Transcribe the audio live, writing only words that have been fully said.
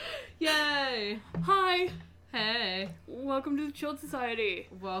Hey. Hi. Hey. Welcome to the Chilled Society.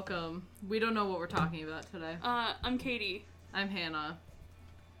 Welcome. We don't know what we're talking about today. I'm Katie. I'm Hannah.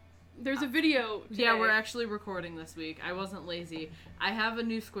 There's a video today. Yeah, we're actually recording this week. I wasn't lazy. I have a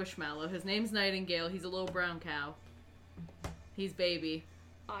new Squishmallow. His name's Nightingale. He's a little brown cow. He's baby.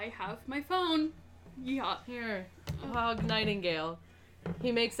 I have my phone. Yeah. Here. Hug Nightingale.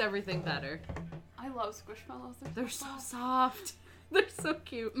 He makes everything better. I love Squishmallows. They're so soft. They're so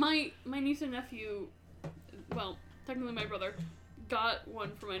cute. My niece and nephew, well, technically my brother, got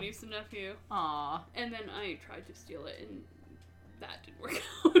one for my niece and nephew. Aw. And then I tried to steal it, and that didn't work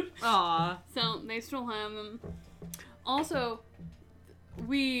out. Aw. So they still have them. Also,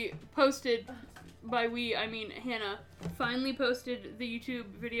 we posted, by we, I mean Hannah, finally posted the YouTube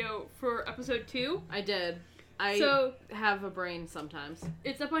video for episode 2. I did. I have a brain sometimes.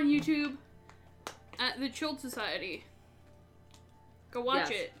 It's up on YouTube at the Chilled Society. Go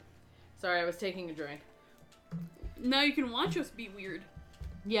watch it. Sorry, I was taking a drink. Now you can watch us be weird.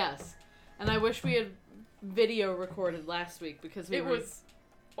 Yes. And I wish we had video recorded last week because it was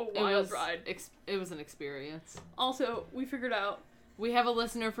a wild ride. It was an experience. Also, we figured out. We have a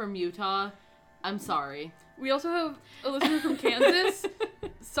listener from Utah. I'm sorry. We also have a listener from Kansas.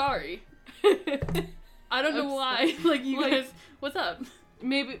 Sorry. I don't know why. Like, you guys, what's up?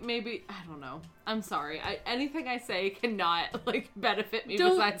 Maybe, I don't know. I'm sorry. Anything I say cannot, benefit me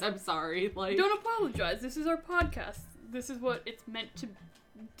besides I'm sorry. Don't apologize. This is our podcast. This is what it's meant to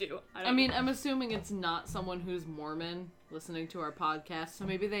do. I mean, I'm assuming it's not someone who's Mormon listening to our podcast, so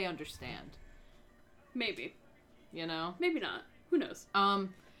maybe they understand. Maybe. You know? Maybe not. Who knows?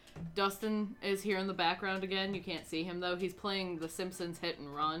 Dustin is here in the background again. You can't see him, though. He's playing The Simpsons Hit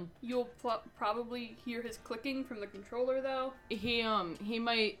and Run. You'll probably hear his clicking from the controller, though. He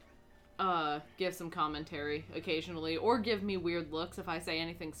might, give some commentary occasionally, or give me weird looks if I say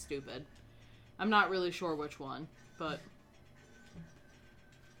anything stupid. I'm not really sure which one, but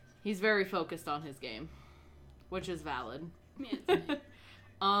he's very focused on his game, which is valid. Yeah.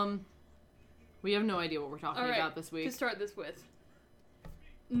 We have no idea what we're talking about this week. To start this with,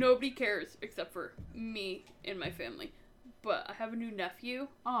 nobody cares except for me and my family. But I have a new nephew.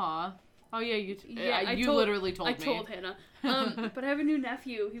 Aw. Oh, yeah, you literally told me. I told Hannah. But I have a new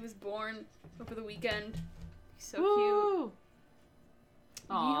nephew. He was born over the weekend. He's so cute.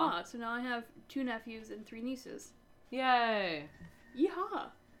 Aw. Yeah, so now I have 2 nephews and 3 nieces. Yay.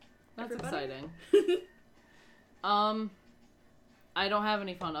 Yeehaw. That's exciting. I don't have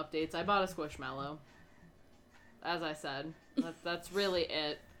any fun updates. I bought a Squishmallow. As I said. That's really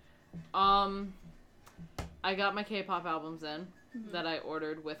it. I got my K-pop albums in that I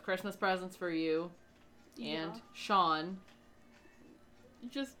ordered with Christmas presents for you and Sean.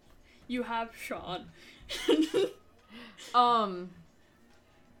 You have Sean.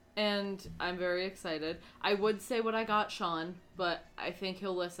 And I'm very excited. I would say what I got Sean, but I think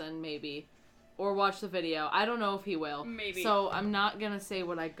he'll listen, maybe. Or watch the video. I don't know if he will. Maybe. So I'm not gonna say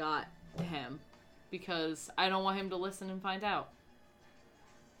what I got him. Because I don't want him to listen and find out.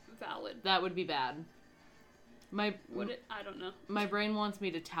 Valid. That would be bad. I don't know. My brain wants me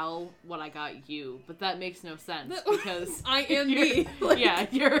to tell what I got you, but that makes no sense because I am me. Yeah,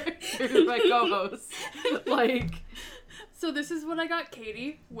 you're my co-host. So this is what I got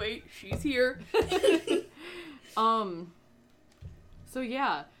Katie. Wait, she's here. So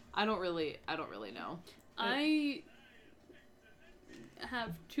yeah, I don't really know. I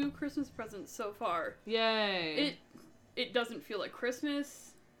have 2 Christmas presents so far. Yay. It doesn't feel like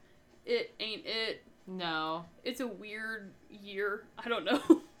Christmas. It ain't it. No. It's a weird year. I don't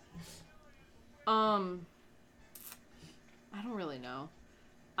know. I don't really know.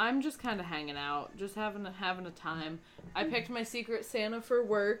 I'm just kind of hanging out, just having a time. I picked my Secret Santa for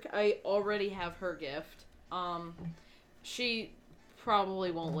work. I already have her gift. She probably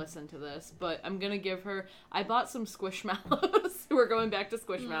won't listen to this, but I'm gonna give her... I bought some Squishmallows. We're going back to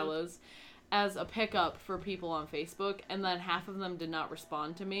Squishmallows as a pickup for people on Facebook, and then half of them did not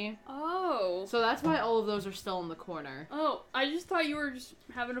respond to me. Oh. So that's why all of those are still in the corner. Oh, I just thought you were just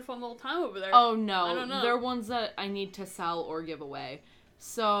having a fun little time over there. Oh, no. I don't know. They're ones that I need to sell or give away.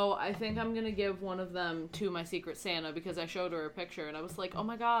 So I think I'm gonna give one of them to my Secret Santa because I showed her a picture, and I was like, oh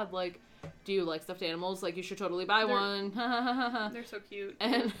my god, do you like stuffed animals? You should totally buy one. They're so cute.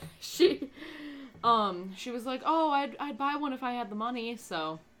 And she was like, oh, I'd buy one if I had the money,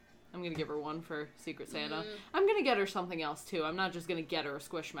 so I'm gonna give her one for Secret Santa. I'm gonna get her something else, too. I'm not just gonna get her a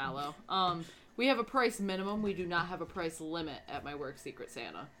Squishmallow. We have a price minimum. We do not have a price limit at my work Secret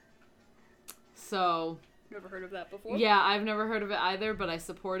Santa. So... Never heard of that before? Yeah, I've never heard of it either, but I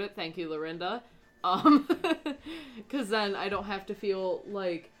support it. Thank you, Lorinda. Because then I don't have to feel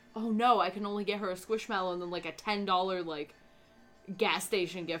like oh no, I can only get her a Squishmallow and then like a $10 like gas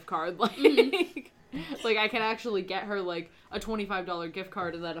station gift card. Like, like I can actually get her like a $25 gift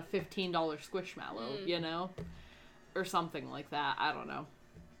card and then a $15 Squishmallow, you know? Or something like that. I don't know.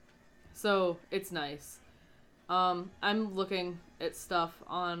 So it's nice. I'm looking at stuff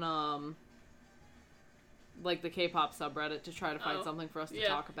on like the K-pop subreddit to try to find something for us to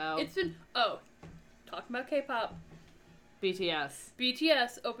talk about. It's been talking about K-pop.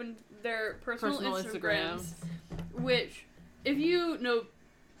 BTS opened their personal Instagrams, which, if you know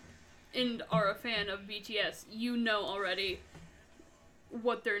and are a fan of BTS, you know already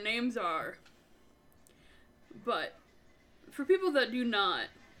what their names are. But for people that do not,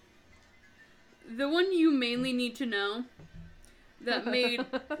 the one you mainly need to know that made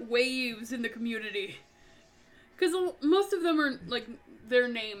waves in the community, because most of them are like their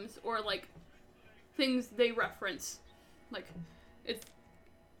names or like things they reference, like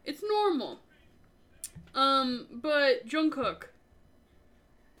it's normal. But Jungkook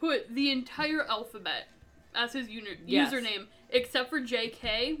put the entire alphabet as his username, except for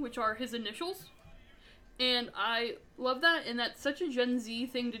JK, which are his initials. And I love that, and that's such a Gen Z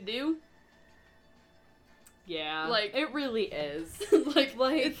thing to do. Yeah. Like, it really is. like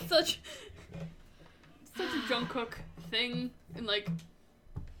it's such a Jungkook thing, and like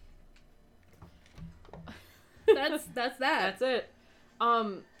that's that. That's it.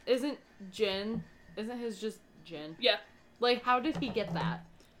 Isn't his just Jin? Yeah. Like, how did he get that?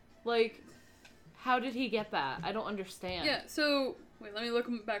 Like, how did he get that? I don't understand. Yeah, so wait, let me look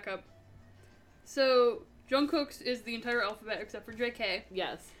him back up. So Jungkook's is the entire alphabet except for JK.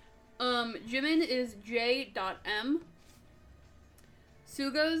 Yes. Jimin is J.M.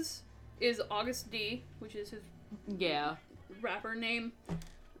 Suga's is August D, which is his rapper name.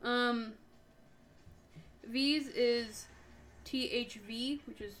 V's is THV,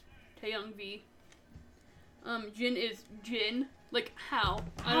 which is Taeyong V. Jin is Jin. Like, how?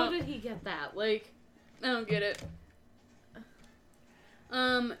 How did he get that? Like, I don't get it.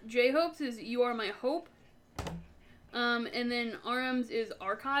 J-Hope's is You Are My Hope. And then RM's is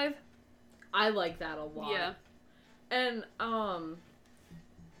Archive. I like that a lot. Yeah. And,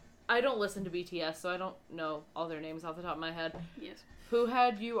 I don't listen to BTS, so I don't know all their names off the top of my head. Yes. Who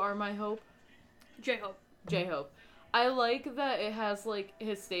had You Are My Hope? J-Hope. J-Hope. I like that it has, like,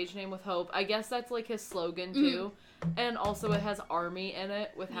 his stage name with Hope. I guess that's, like, his slogan, too. And also it has Army in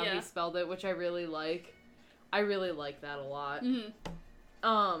it with how he spelled it, which I really like. I really like that a lot.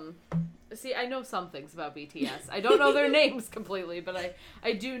 See, I know some things about BTS. I don't know their names completely, but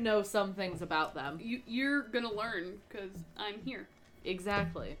I do know some things about them. You're gonna learn, because I'm here.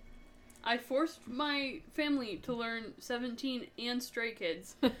 Exactly. I forced my family to learn 17 and Stray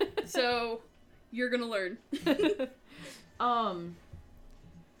Kids. So, you're gonna learn. I'm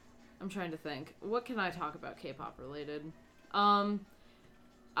trying to think. What can I talk about K-pop related?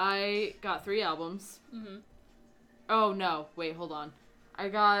 I got 3 albums. Oh, no. Wait, hold on. I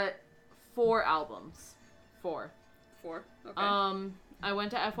got 4 albums. 4. Okay. I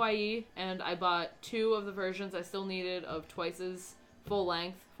went to FYE, and I bought 2 of the versions I still needed of Twice's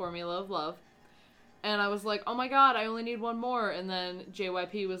full-length Formula of Love. And I was like, oh my god, I only need 1 more. And then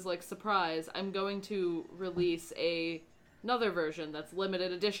JYP was like, surprise, I'm going to release another version that's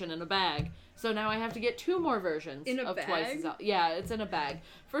limited edition in a bag. So now I have to get 2 more versions of bag? Twice's Yeah, it's in a bag.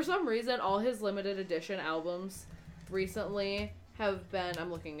 For some reason, all his limited edition albums recently have been,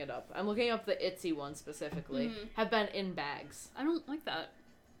 I'm looking it up. I'm looking up the ITZY one specifically. Have been in bags. I don't like that.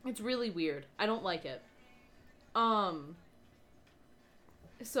 It's really weird. I don't like it.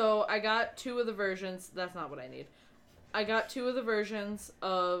 So I got 2 of the versions. That's not what I need. I got 2 of the versions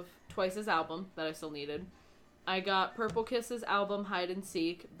of Twice's album that I still needed. I got Purple Kiss's album Hide and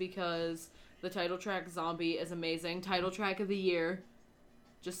Seek because the title track Zombie is amazing. Title track of the year.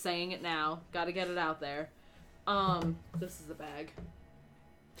 Just saying it now. Gotta get it out there. This is the bag.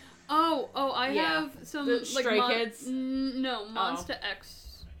 I have some the Stray Kids. No, Monsta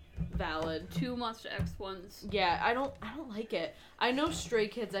X. Valid. 2 Monsta X ones. Yeah, I don't like it. I know Stray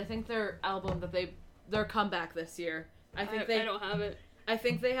Kids. I think their album their comeback this year. I don't have it. I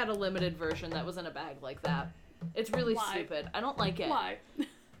think they had a limited version that was in a bag like that. It's really stupid. I don't like it. Why?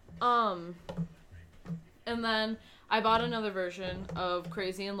 And then I bought another version of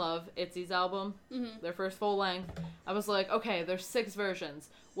Crazy in Love, ITZY's album, their first full length. I was like, okay, there's 6 versions.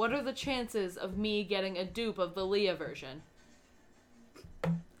 What are the chances of me getting a dupe of the Leah version?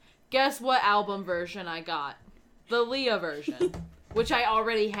 Guess what album version I got? The Leah version, which I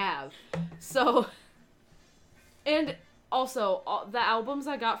already have. So, and also, the albums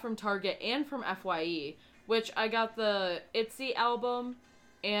I got from Target and from FYE, which I got the ITZY album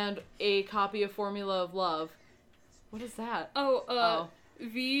and a copy of Formula of Love. What is that?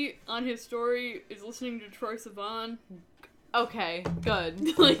 V on his story is listening to Troye Sivan. Okay, good.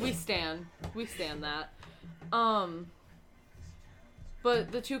 We stand that.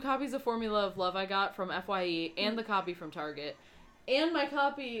 But the 2 copies of Formula of Love I got from FYE, and the copy from Target, and my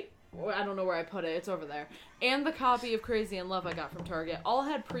copy, I don't know where I put it, it's over there, and the copy of Crazy in Love I got from Target, all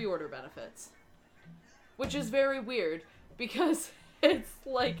had pre-order benefits. Which is very weird, because it's,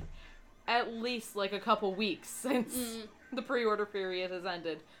 like, at least, like, a couple weeks since the pre-order period has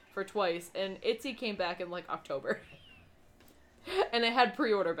ended for Twice, and Itzy came back in, like, October. And it had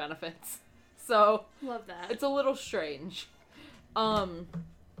pre-order benefits. So, love that. It's a little strange. I'm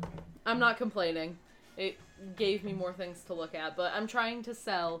not complaining. It gave me more things to look at, but I'm trying to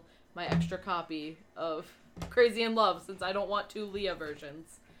sell my extra copy of Crazy in Love since I don't want 2 Leah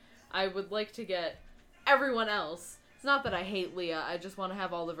versions. I would like to get everyone else. It's not that I hate Leah, I just want to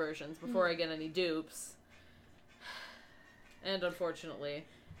have all the versions before I get any dupes. And unfortunately,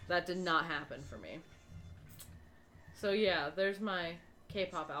 that did not happen for me. So yeah, there's my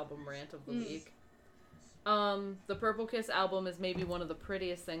K-pop album rant of the week. The Purple Kiss album is maybe one of the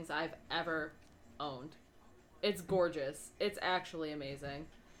prettiest things I've ever owned. It's gorgeous. It's actually amazing.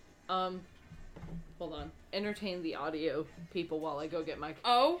 Hold on. Entertain the audio people while I go get my...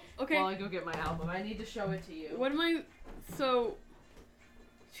 Oh, okay. While I go get my album. I need to show it to you. What am I... So,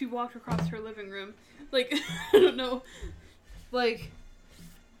 she walked across her living room. Like, I don't know. Like,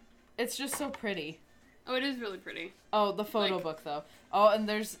 it's just so pretty. Oh, it is really pretty. Oh, the photo book, though. Oh, and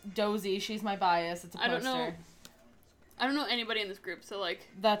there's Dozy. She's my bias. It's a poster. I don't know anybody in this group, so, like,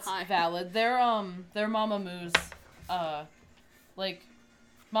 that's valid. They're Mamamoo's, like,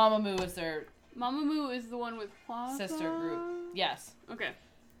 Mamamoo is their... Mamamoo is the one with Plaza? Sister group. Yes. Okay.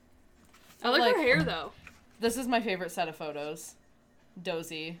 I like her hair, though. This is my favorite set of photos.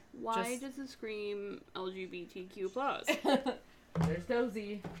 Dozy. Why does it scream LGBTQ+? There's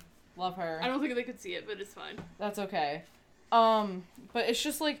Dozy. Love her. I don't think they could see it, but it's fine. That's okay. But it's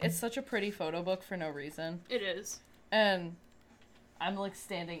just, like, it's such a pretty photo book for no reason. It is. And I'm, like,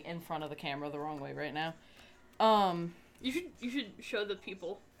 standing in front of the camera the wrong way right now. You should show the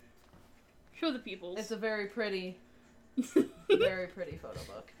people. Show the peoples. It's a very pretty, very pretty photo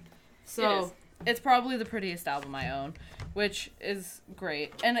book. So, it's probably the prettiest album I own, which is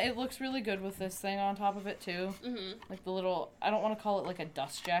great. And it looks really good with this thing on top of it, too. Mm-hmm. Like the little, I don't want to call it like a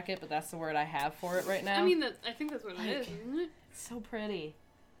dust jacket, but that's the word I have for it right now. I mean, I think that's what it is, isn't it? It's so pretty.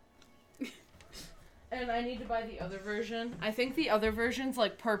 And I need to buy the other version. I think the other version's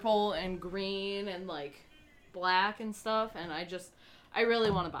like purple and green and like black and stuff, and I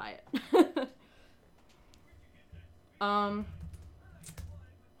really want to buy it.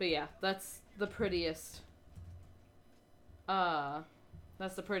 But yeah, that's the prettiest album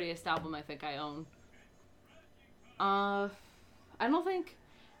I think I own. I'm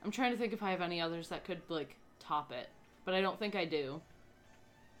trying to think if I have any others that could like top it, but I don't think I do.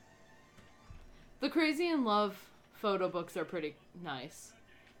 The Crazy in Love photo books are pretty nice.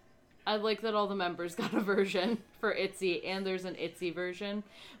 I like that all the members got a version for Itzy, and there's an Itzy version.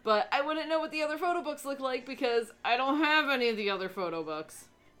 But I wouldn't know what the other photo books look like because I don't have any of the other photo books.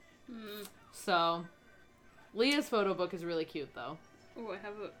 So, Leah's photo book is really cute, though. Oh, I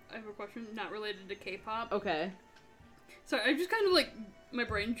have a question not related to K-pop. Okay. Sorry, I just kind of like, my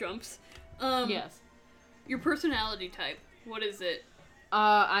brain jumps. Yes. Your personality type, what is it?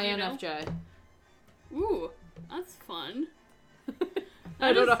 INFJ. Ooh, that's fun.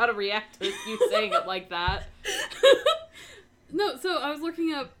 I don't know how to react to you saying it like that. No, so I was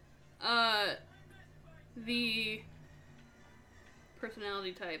looking up the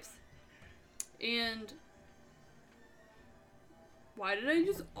personality types. And why did I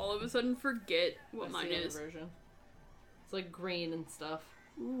just all of a sudden forget what mine is? Version. It's like green and stuff.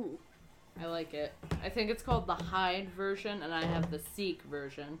 Ooh. I like it. I think it's called the Hyde version, and I have the Seek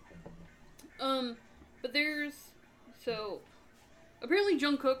version. But apparently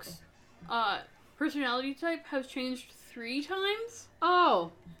Jungkook's personality type has changed 3 times.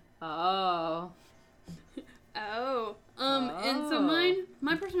 Oh. And so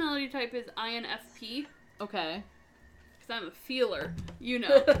my personality type is INFP. Okay. Because I'm a feeler, you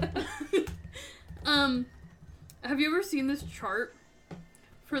know. Have you ever seen this chart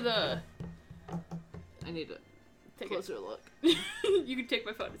for the... I need to take a closer look. You can take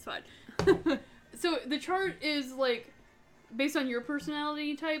my phone, it's fine. So the chart is like based on your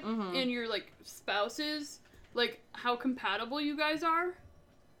personality type and your like spouses, like how compatible you guys are.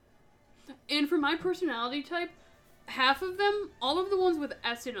 And for my personality type, half of them, all of the ones with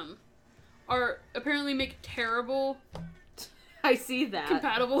S in them, apparently make terrible I see that.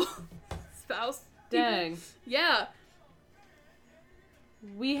 Compatible spouse. Dang. Yeah.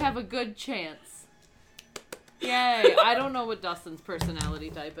 We have a good chance. Yay. I don't know what Dustin's personality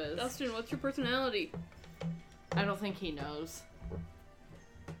type is. Dustin, what's your personality? I don't think he knows.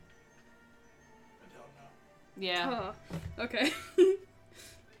 I don't know. Yeah. Okay.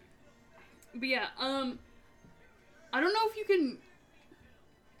 But yeah, I don't know if you can...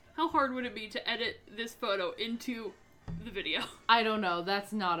 How hard would it be to edit this photo into the video? I don't know.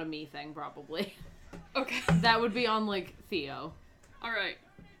 That's not a me thing, probably. Okay. That would be on, like, Theo. Alright.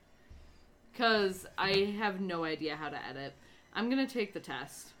 Because I have no idea how to edit. I'm gonna take the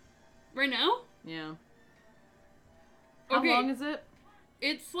test. Right now? Yeah. How Okay. long is it?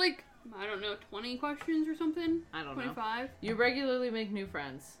 It's like, I don't know, 20 questions or something? I don't know. 25? You regularly make new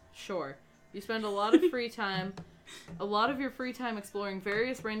friends. Sure. You spend a lot of free time... A lot of your free time exploring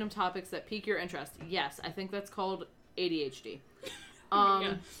various random topics that pique your interest. Yes, I think that's called ADHD.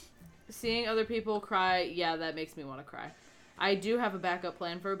 Yeah. Seeing other people cry, yeah, that makes me want to cry. I do have a backup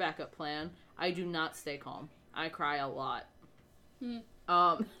plan for a backup plan. I do not stay calm. I cry a lot.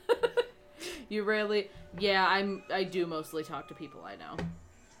 You rarely... Yeah, I do mostly talk to people I know.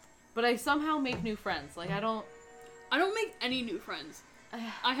 But I somehow make new friends. Like, I don't make any new friends.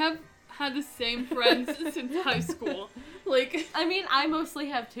 I have had the same friends since high school. Like, I mean, I mostly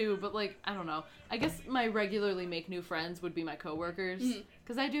have two, but, like, I don't know. I guess my regularly make new friends would be my coworkers.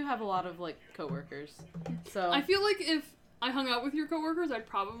 Because I do have a lot of, like, coworkers. So I feel like if I hung out with your coworkers, I'd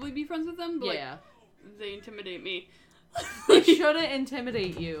probably be friends with them, but, yeah. like, they intimidate me. They shouldn't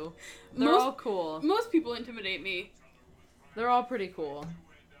intimidate you. They're all cool. Most people intimidate me. They're all pretty cool.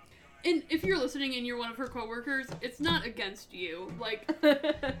 And if you're listening and you're one of her coworkers, it's not against you. Like,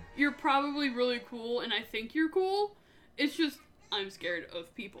 you're probably really cool, and I think you're cool. It's just, I'm scared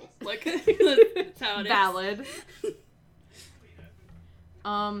of people. Like, that's how it is. Valid.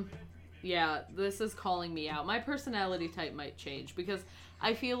 Yeah, this is calling me out. My personality type might change, because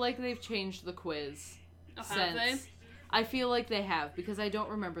I feel like they've changed the quiz. Oh, have they? I feel like they have, because I don't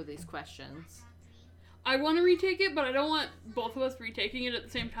remember these questions. I want to retake it, but I don't want both of us retaking it at the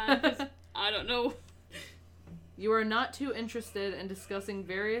same time, because I don't know. You are not too interested in discussing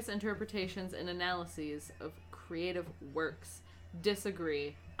various interpretations and analyses of creative works.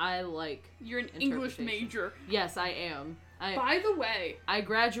 Disagree. I like You're an English major. Yes, I am. By the way. I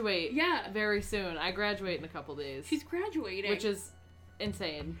graduate very soon. I graduate in a couple days. She's graduating. Which is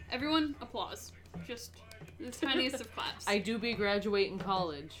insane. Everyone, applause. Just the tiniest of claps. I do be graduating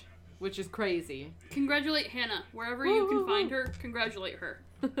college, which is crazy. Congratulate Hannah. Wherever you can find her, congratulate her.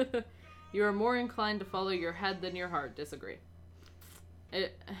 You are more inclined to follow your head than your heart. Disagree. You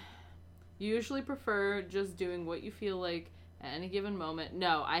usually prefer just doing what you feel like at any given moment.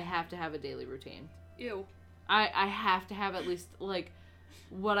 No, I have to have a daily routine. Ew. I have to have at least, like,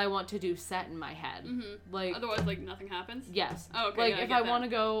 what I want to do set in my head. Mm-hmm. Like, otherwise, like, nothing happens? Yes. Oh, okay. Like, yeah, if I want to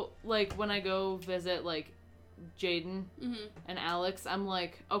go, like, when I go visit, like, Jaden and Alex, I'm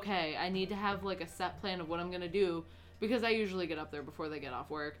like, okay, I need to have, like, a set plan of what I'm going to do, because I usually get up there before they get off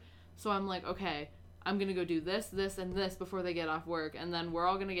work. So I'm like, okay, I'm going to go do this, this, and this before they get off work, and then we're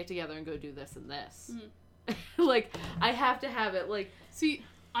all going to get together and go do this and this. Like, I have to have it, like... See,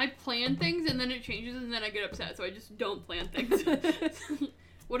 I plan things, and then it changes, and then I get upset, so I just don't plan things.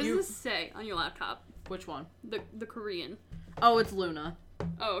 What does this say on your laptop? Which one? The Korean. Oh, it's Luna.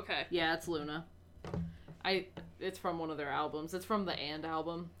 Oh, okay. Yeah, it's Luna. It's from one of their albums. It's from the And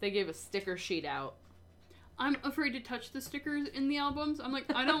album. They gave a sticker sheet out. I'm afraid to touch the stickers in the albums. I'm like,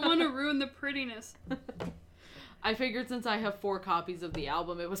 I don't want to ruin the prettiness. I figured since I have 4 copies of the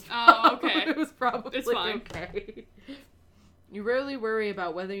album, it was okay. It was probably it's fine. Okay. You rarely worry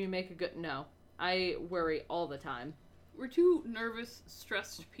about whether you make a good... No. I worry all the time. We're two nervous,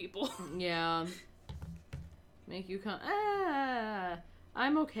 stressed people. Yeah. Make you come...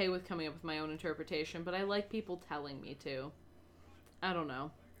 I'm okay with coming up with my own interpretation, but I like people telling me to. I don't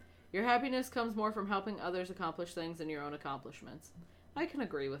know. Your happiness comes more from helping others accomplish things than your own accomplishments. I can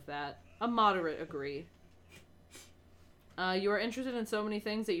agree with that. A moderate agree. You are interested in so many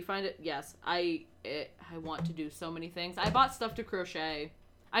things that you find it... Yes, I want to do so many things. I bought stuff to crochet.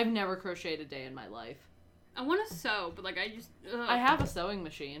 I've never crocheted a day in my life. I want to sew, but, like, I just... I have a sewing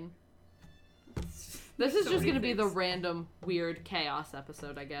machine. This is just going to be the random, weird chaos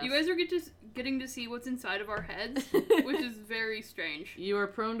episode, I guess. You guys are getting to see what's inside of our heads, which is very strange. You are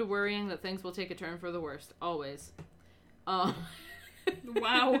prone to worrying that things will take a turn for the worst. Always.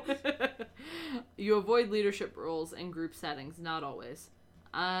 Wow. You avoid leadership roles in group settings. Not always.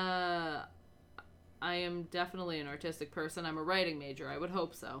 I am definitely an artistic person. I'm a writing major. I would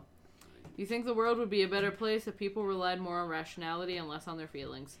hope so. You think the world would be a better place if people relied more on rationality and less on their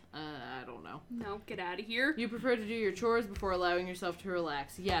feelings? I don't know. No, get out of here. You prefer to do your chores before allowing yourself to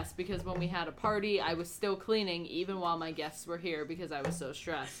relax? Yes, because when we had a party, I was still cleaning even while my guests were here because I was so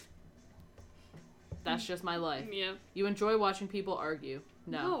stressed. That's just my life. Yeah. You enjoy watching people argue?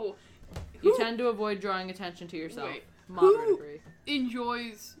 No. Who You tend to avoid drawing attention to yourself? Wait, Moderate who- degree.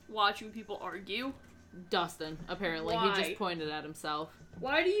 enjoys watching people argue? Dustin, apparently. Why? He just pointed at himself.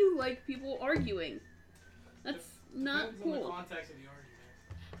 Why do you like people arguing? That's not Depends on the cool. context of the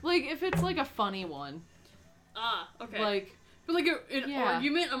argument. Like, if it's like a funny one. Ah, okay. Like, but like an yeah.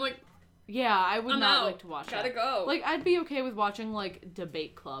 argument, I'm like, yeah, I would I'm not out. like to watch Gotta that. go. Like, I'd be okay with watching, like,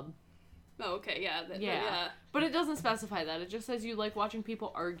 Debate Club. oh, okay, yeah, Yeah. But it doesn't specify that. It just says you like watching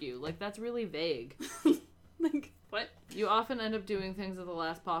people argue. Like, that's really vague. Like, what? You often end up doing things at the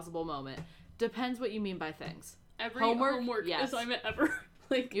last possible moment. Depends what you mean by things. Every Homework? Yes. assignment ever.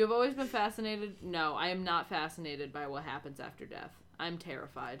 Like, You have always been fascinated? No, I am not fascinated by what happens after death. I'm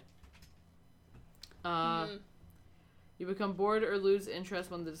terrified. You become bored or lose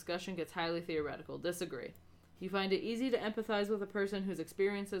interest when the discussion gets highly theoretical. Disagree. You find it easy to empathize with a person whose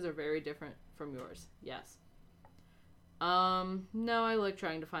experiences are very different from yours. Yes. No, I like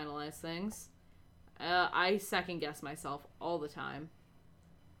trying to finalize things. I second guess myself all the time.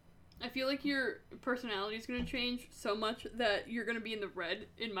 I feel like your personality is gonna change so much that you're gonna be in the red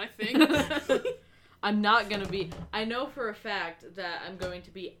in my thing. I'm not gonna be. I know for a fact that I'm going to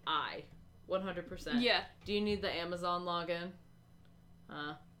be 100%. Yeah. Do you need the Amazon login?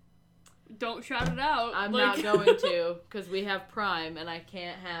 Don't shout it out. I'm like... not going to, because we have Prime, and I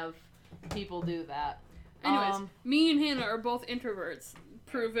can't have people do that. Anyways, me and Hannah are both introverts.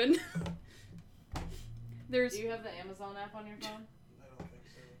 Proven. There's... Do you have the Amazon app on your phone? I don't think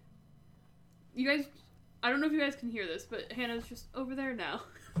so. You guys... I don't know if you guys can hear this, but Hannah's just over there now.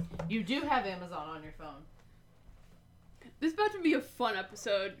 You do have Amazon on your phone. This is about to be a fun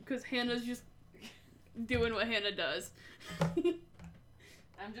episode, because Hannah's just doing what Hannah does.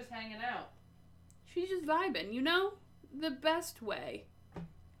 I'm just hanging out. She's just vibing, you know? The best way.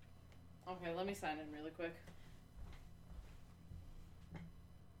 Okay, let me sign in really quick.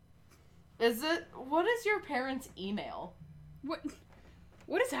 What is your parents' email?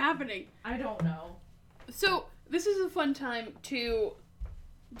 What is happening? I don't know. So, this is a fun time to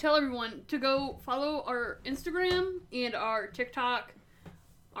tell everyone to go follow our Instagram and our TikTok,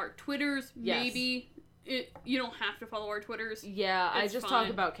 our Twitters, Yes. maybe. You don't have to follow our Twitters. Yeah, I It's just fine.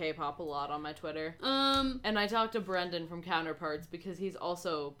 talk about K-pop a lot on my Twitter. And I talked to Brendan from Counterparts because he's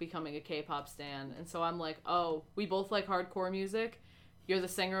also becoming a K-pop stan. And so I'm like, oh, we both like hardcore music. You're the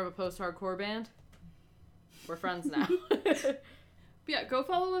singer of a post-hardcore band. We're friends now. yeah, go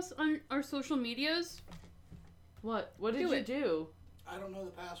follow us on our social medias. What? What did Do you it. do? I don't know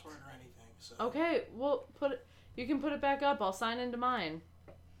the password or anything, so. Okay, well, you can put it back up. I'll sign into mine.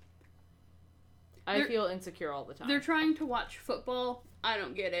 I feel insecure all the time. They're trying to watch football. I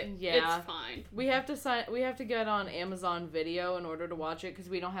don't get it. Yeah. It's fine. We have to get on Amazon Video in order to watch it because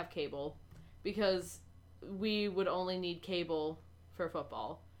we don't have cable. Because we would only need cable for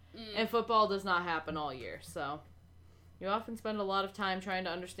football. And football does not happen all year, so you often spend a lot of time trying to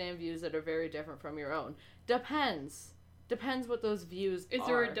understand views that are very different from your own. Depends what those views are. Is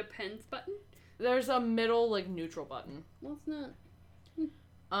there a depends button? There's a middle, like, neutral button. Well, it's not.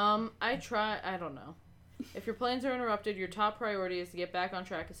 I don't know. If your plans are interrupted, your top priority is to get back on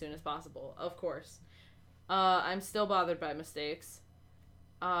track as soon as possible. Of course. I'm still bothered by mistakes.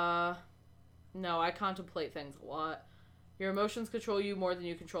 No, I contemplate things a lot. Your emotions control you more than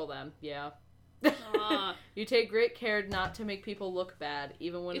you control them. Yeah. You take great care not to make people look bad,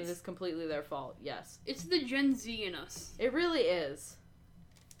 even when it is completely their fault. Yes. It's the Gen Z in us. It really is.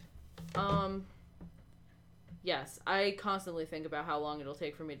 Yes, I constantly think about how long it'll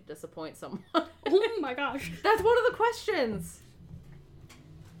take for me to disappoint someone. Oh my gosh. That's one of the questions.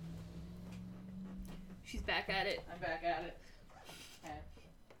 She's back at it. I'm back at it. Okay.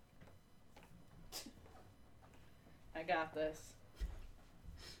 I got this.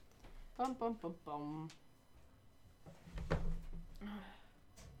 Bum bum bum bum.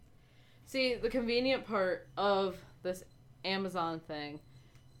 See, the convenient part of this Amazon thing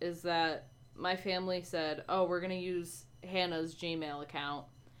is that my family said, oh, we're going to use Hannah's Gmail account.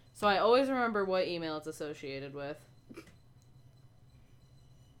 So I always remember what email it's associated with.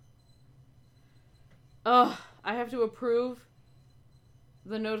 Ugh, I have to approve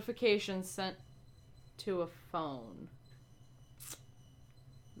the notifications sent to a phone.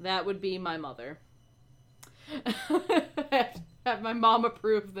 That would be my mother. Have my mom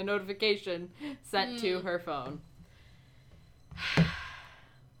approve the notification sent to her phone.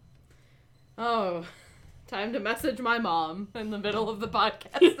 Oh, time to message my mom in the middle of the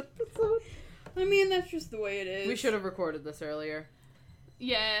podcast episode. I mean, that's just the way it is. We should have recorded this earlier.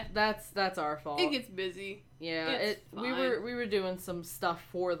 Yeah. That's our fault. It gets busy. Yeah, we were doing some stuff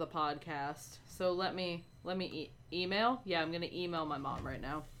for the podcast. So let me email. Yeah, I'm gonna email my mom right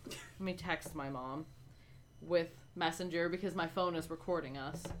now. Let me text my mom with Messenger because my phone is recording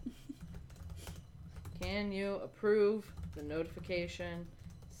us. Can you approve the notification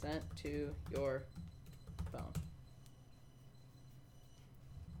sent to your phone?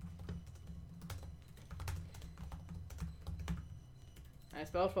 I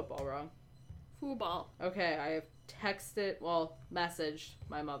spelled football wrong. Football. Okay, I have messaged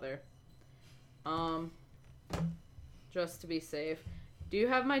my mother. Just to be safe. Do you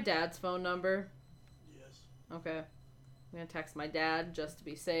have my dad's phone number? Yes. Okay. I'm gonna text my dad just to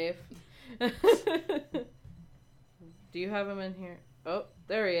be safe. Do you have him in here? Oh,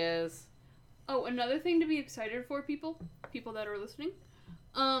 there he is. Oh, another thing to be excited for, people that are listening.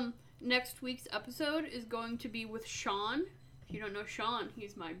 Next week's episode is going to be with Sean. If you don't know Sean,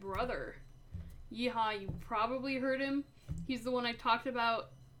 he's my brother. Yeehaw, you probably heard him. He's the one I talked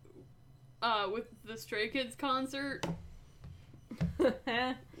about with the Stray Kids concert.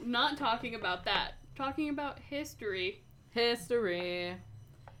 Not talking about that. Talking about history. History.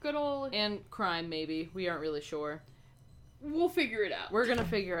 Good old... And crime, maybe. We aren't really sure. We'll figure it out. We're gonna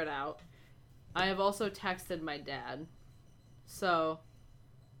figure it out. I have also texted my dad. So,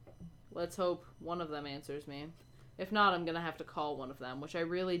 let's hope one of them answers me. If not, I'm gonna have to call one of them, which I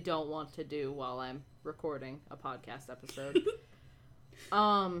really don't want to do while I'm recording a podcast episode.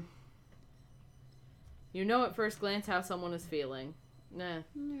 You know at first glance how someone is feeling. Nah.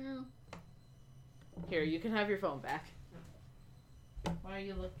 Yeah. Here, you can have your phone back. Why are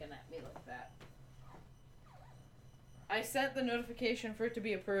you looking at me like that? I sent the notification for it to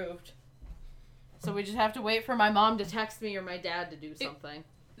be approved. So we just have to wait for my mom to text me or my dad to do something.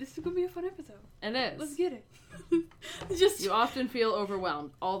 This is gonna be a fun episode. It is. Let's get it. You often feel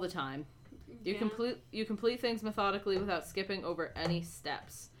overwhelmed all the time. You complete things methodically without skipping over any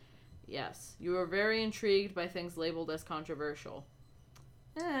steps. Yes. You are very intrigued by things labeled as controversial.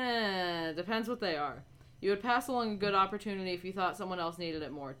 Depends what they are. You would pass along a good opportunity if you thought someone else needed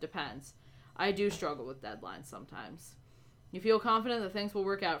it more. Depends. I do struggle with deadlines sometimes. You feel confident that things will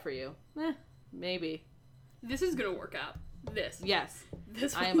work out for you. Maybe. This is gonna work out. Yes.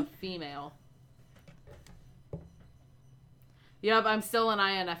 This I am a female. Yep, I'm still an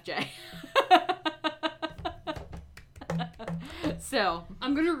INFJ. So.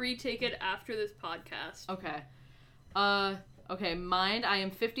 I'm gonna retake it after this podcast. Okay. Okay, mind, I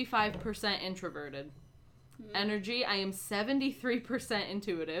am 55% introverted. Energy, I am 73%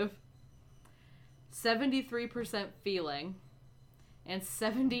 intuitive. 73% feeling. And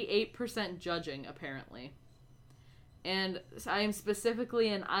 78% judging, apparently. And I am specifically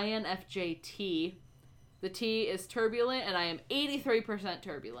an INFJT. The T is turbulent, and I am 83%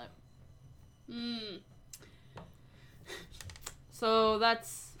 turbulent. So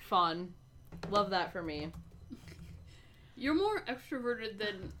that's fun. Love that for me. You're more extroverted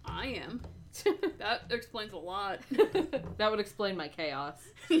than I am. That explains a lot. That would explain my chaos.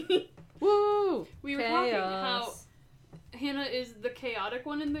 Woo! We were talking how Hannah is the chaotic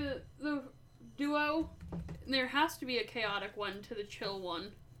one in the duo. And there has to be a chaotic one to the chill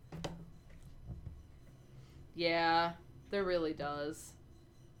one. Yeah, there really does.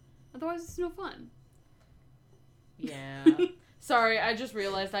 Otherwise, it's no fun. Yeah. Sorry, I just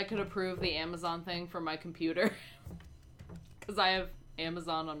realized I could approve the Amazon thing for my computer. Because I have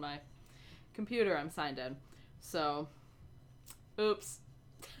Amazon on my computer. I'm signed in. So, oops.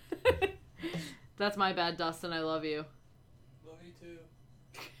 That's my bad, Dustin. I love you. Love you too.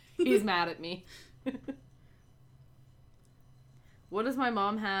 He's mad at me. What does my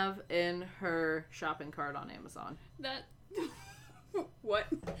mom have in her shopping cart on Amazon? That... What?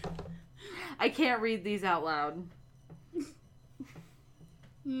 I can't read these out loud.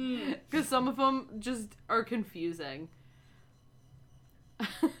 Because some of them just are confusing.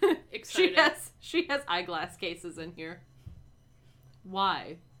 Excited. She has eyeglass cases in here.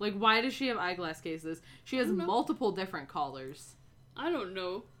 Why? Like, why does she have eyeglass cases? She has multiple different collars. I don't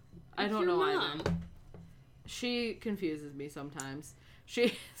know. I don't know either. She confuses me sometimes.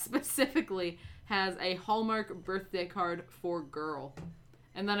 She specifically has a Hallmark birthday card for girl.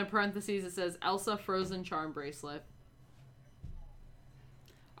 And then in parentheses it says Elsa Frozen charm bracelet.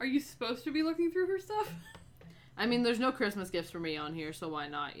 Are you supposed to be looking through her stuff? I mean, there's no Christmas gifts for me on here, so why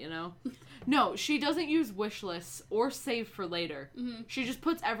not, you know? No, she doesn't use wish lists or save for later. Mm-hmm. She just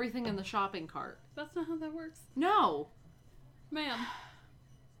puts everything in the shopping cart. That's not how that works. No. Ma'am.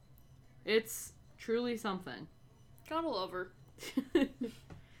 It's truly something. Gotta love her.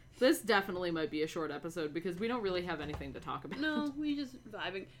 This definitely might be a short episode because we don't really have anything to talk about. No, we just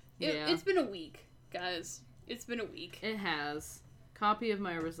vibing. It's been a week, guys. It's been a week. It has. Copy of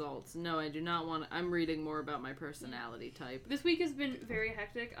my results. No, I do not want to. I'm reading more about my personality type. This week has been very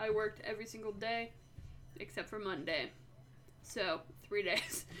hectic. I worked every single day except for Monday. So, 3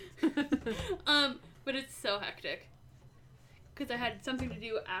 days. But it's so hectic. Because I had something to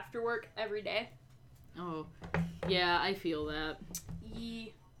do after work every day. Oh, yeah, I feel that.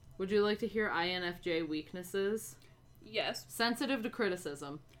 Yee. Would you like to hear INFJ weaknesses? Yes. Sensitive to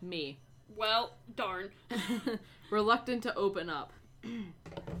criticism. Me. Well, darn. Reluctant to open up.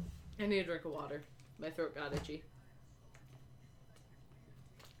 I need a drink of water. My throat got itchy.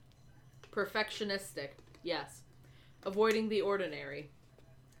 Perfectionistic. Yes. Avoiding the ordinary.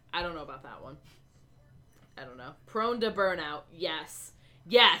 I don't know about that one. I don't know. Prone to burnout. Yes.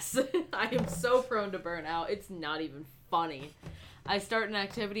 Yes! I am so prone to burnout. It's not even funny. I start an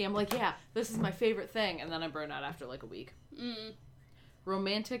activity, I'm like, yeah, this is my favorite thing, and then I burn out after like a week.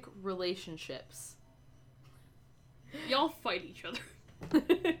 Romantic relationships. Y'all fight each other.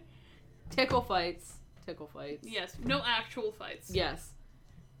 Tickle fights. Tickle fights. Yes, no actual fights. Yes.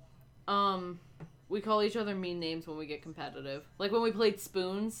 We call each other mean names when we get competitive. Like when we played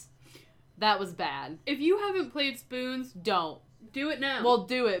Spoons, that was bad. If you haven't played Spoons, don't. Do it now. Well,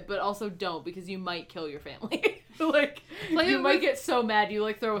 do it, but also don't, because you might kill your family. Like, you might get so mad you,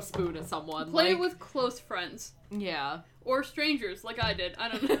 like, throw a spoon at someone. Play it with close friends. Yeah. Or strangers, like I did. I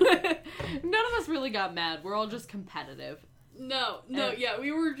don't know. None of us really got mad. We're all just competitive. No, yeah,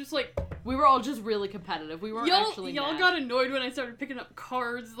 we were just, like... We were all just really competitive. We weren't actually Y'all mad. got annoyed when I started picking up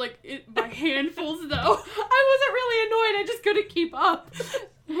cards, like, by handfuls, though. I wasn't really annoyed. I just couldn't keep up.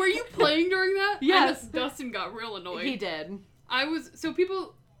 Were you playing during that? Yes. Dustin got real annoyed. He did. So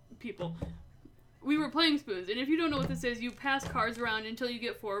people, we were playing Spoons, and if you don't know what this is, you pass cards around until you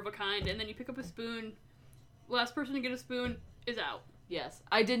get 4 of a kind, and then you pick up a spoon. Last person to get a spoon is out. Yes.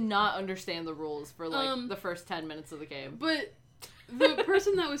 I did not understand the rules for, like, the first 10 minutes of the game. But the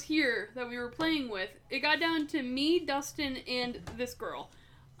person that was here, that we were playing with, it got down to me, Dustin, and this girl.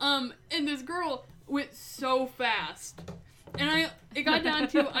 And this girl went so fast. And it got down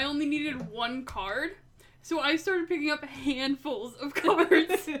to, I only needed 1 card. So I started picking up handfuls of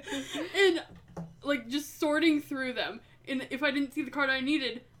cards and, like, just sorting through them. And if I didn't see the card I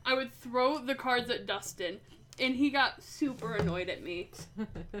needed, I would throw the cards at Dustin. And he got super annoyed at me.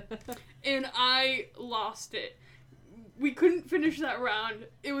 And I lost it. We couldn't finish that round.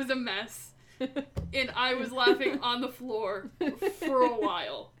 It was a mess. And I was laughing on the floor for a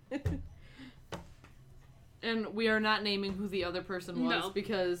while. And we are not naming who the other person was No.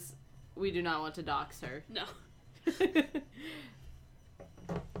 because we do not want to dox her. No.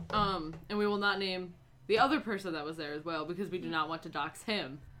 And we will not name the other person that was there as well because we do not want to dox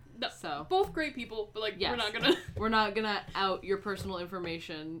him. No. So Both great people, but, like, yes. we're not gonna... We're not gonna out your personal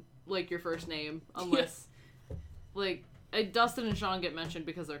information, like your first name, unless, like, Dustin and Sean get mentioned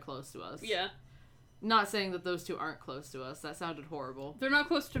because they're close to us. Yeah. Not saying that those two aren't close to us. That sounded horrible. They're not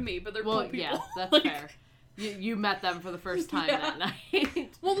close to me, but they're cool people. Yeah, that's like, fair. You met them for the first time that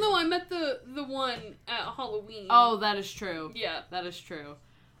night. Well, no, I met the one at Halloween. Oh, that is true. Yeah. That is true.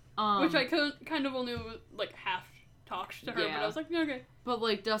 Which I kind of only, like, half talked to her, Yeah. but I was like, yeah, okay. But,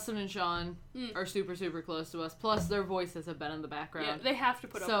 like, Dustin and Sean are super, super close to us. Plus, their voices have been in the background. Yeah, they have to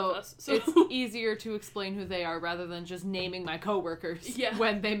put up with us. So it's easier to explain who they are rather than just naming my coworkers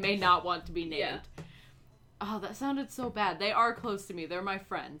when they may not want to be named. Yeah. Oh, that sounded so bad. They are close to me. They're my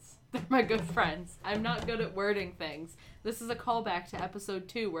friends. They're my good friends. I'm not good at wording things. This is a callback to episode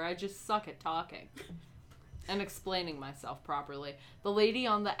 2 where I just suck at talking and explaining myself properly. The lady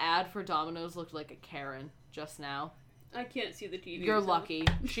on the ad for Domino's looked like a Karen just now. I can't see the TV. You're lucky.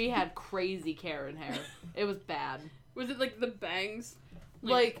 She had crazy Karen hair. It was bad. Was it, like, the bangs?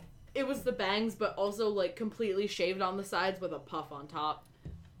 Like, it was the bangs, but also, like, completely shaved on the sides with a puff on top.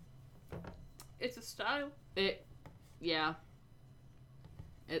 It's a style. Yeah.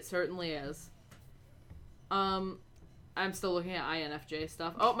 It certainly is. I'm still looking at INFJ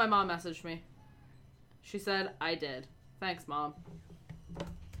stuff. Oh, my mom messaged me. She said, I did. Thanks, Mom.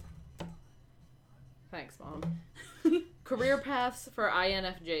 Thanks, Mom. Career paths for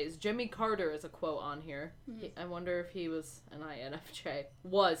INFJs. Jimmy Carter is a quote on here. I wonder if he was an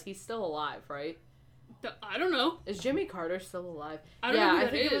INFJ. He's still alive, right? I don't know. Is Jimmy Carter still alive? I don't know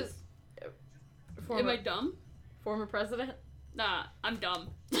who that is. Former, Am I dumb? Former president? Nah, I'm dumb.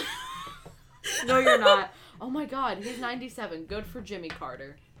 No, you're not. Oh my god, he's 97. Good for Jimmy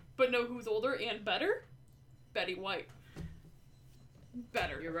Carter. But know who's older and better? Betty White.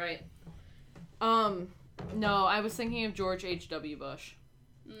 Better. You're right. No, I was thinking of George H.W. Bush.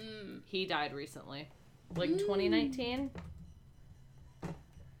 He died recently. Like 2019?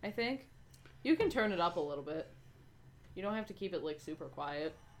 I think. You can turn it up a little bit. You don't have to keep it, like, super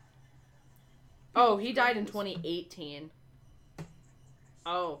quiet. Oh, he died in 2018.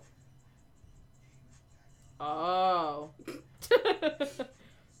 Oh. Oh.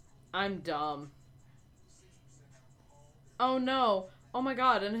 I'm dumb. Oh, no. Oh, my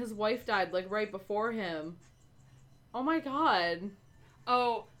God. And his wife died, like, right before him. Oh, my God.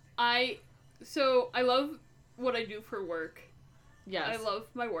 Oh, I love what I do for work. Yes. I love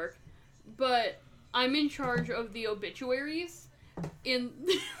my work. But I'm in charge of the obituaries in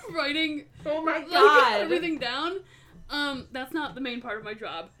writing Oh my God. everything down. That's not the main part of my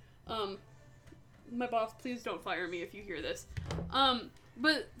job. My boss, please don't fire me if you hear this.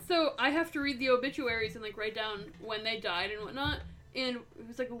 But so I have to read the obituaries and like write down when they died and whatnot. And it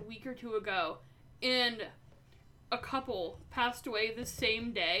was like a week or two ago, and a couple passed away the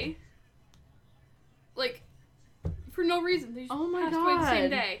same day. Like, for no reason. They just Oh my passed away the same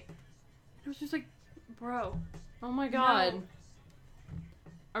God. day. And I was just like, bro. Oh my God. No.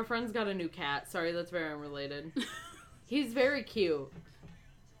 Our friend's got a new cat. Sorry, that's very unrelated. He's very cute.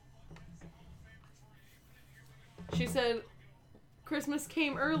 She said Christmas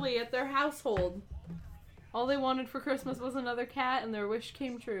came early at their household. All they wanted for Christmas was another cat, and their wish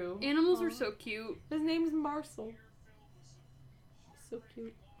came true. Animals are so cute. His name's Marcel. So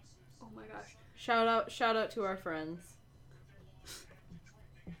cute. Oh my gosh. Shout out to our friends.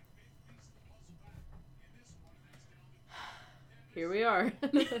 Here we are.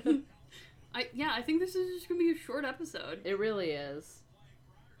 I think this is just gonna be a short episode. It really is.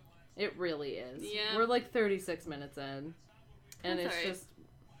 It really is. Yeah. We're like 36 minutes in. And That's it's alright. just...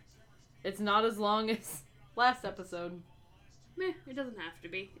 It's not as long as last episode. Meh, it doesn't have to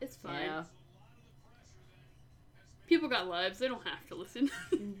be. It's fine. Yeah, People got lives. They don't have to listen.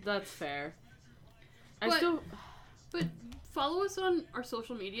 that's fair. But follow us on our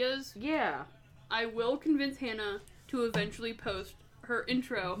social medias. Yeah, I will convince Hannah to eventually post her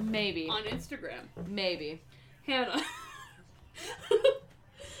intro maybe. on Instagram. Maybe. Hannah.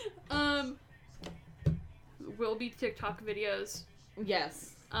 Will be TikTok videos.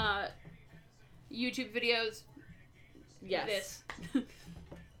 Yes. YouTube videos. Yes. This.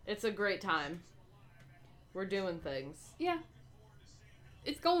 It's a great time. We're doing things. Yeah.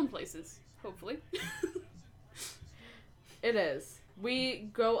 It's going places, hopefully. It is. We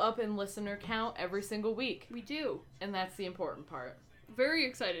go up in listener count every single week. We do. And that's the important part. Very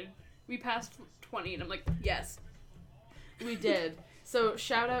excited. We passed 20 and I'm like, yes. We did. So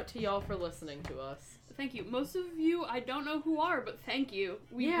shout out to y'all for listening to us. Thank you. Most of you, I don't know who are, but thank you.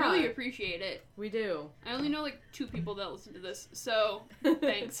 We Yeah. really appreciate it. We do. I only know like 2 people that listen to this, so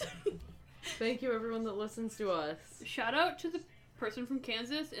thanks. Thank you everyone that listens to us. Shout out to the person from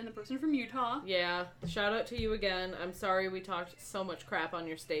Kansas and the person from Utah. Yeah, shout out to you again. I'm sorry we talked so much crap on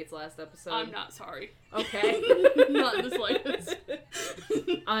your states last episode. I'm not sorry. Okay. Not in the slightest.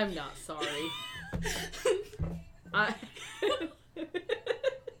 I'm not sorry. I...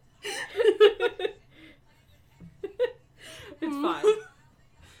 It's fine.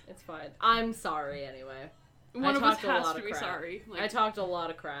 It's fine. I'm sorry anyway. One of us talked a has lot to of be crap. sorry. I talked a lot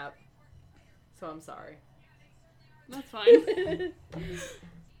of crap. So I'm sorry. That's fine.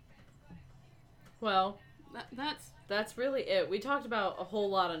 Well, That's really it. We talked about a whole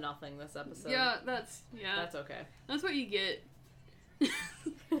lot of nothing this episode. that's okay. That's what you get.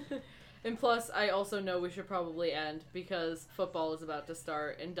 And plus, I also know we should probably end because football is about to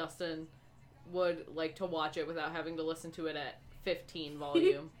start, and Dustin would like to watch it without having to listen to it at 15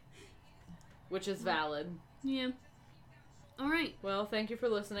 volume, which is valid. Yeah. All right. Well, thank you for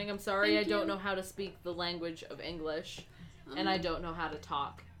listening. I'm sorry Thank I don't you. know how to speak the language of English, and I don't know how to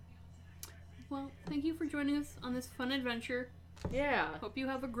talk. Well, thank you for joining us on this fun adventure. Yeah. Hope you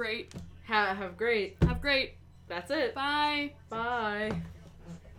have a great. Have great. Have great. That's it. Bye. Bye.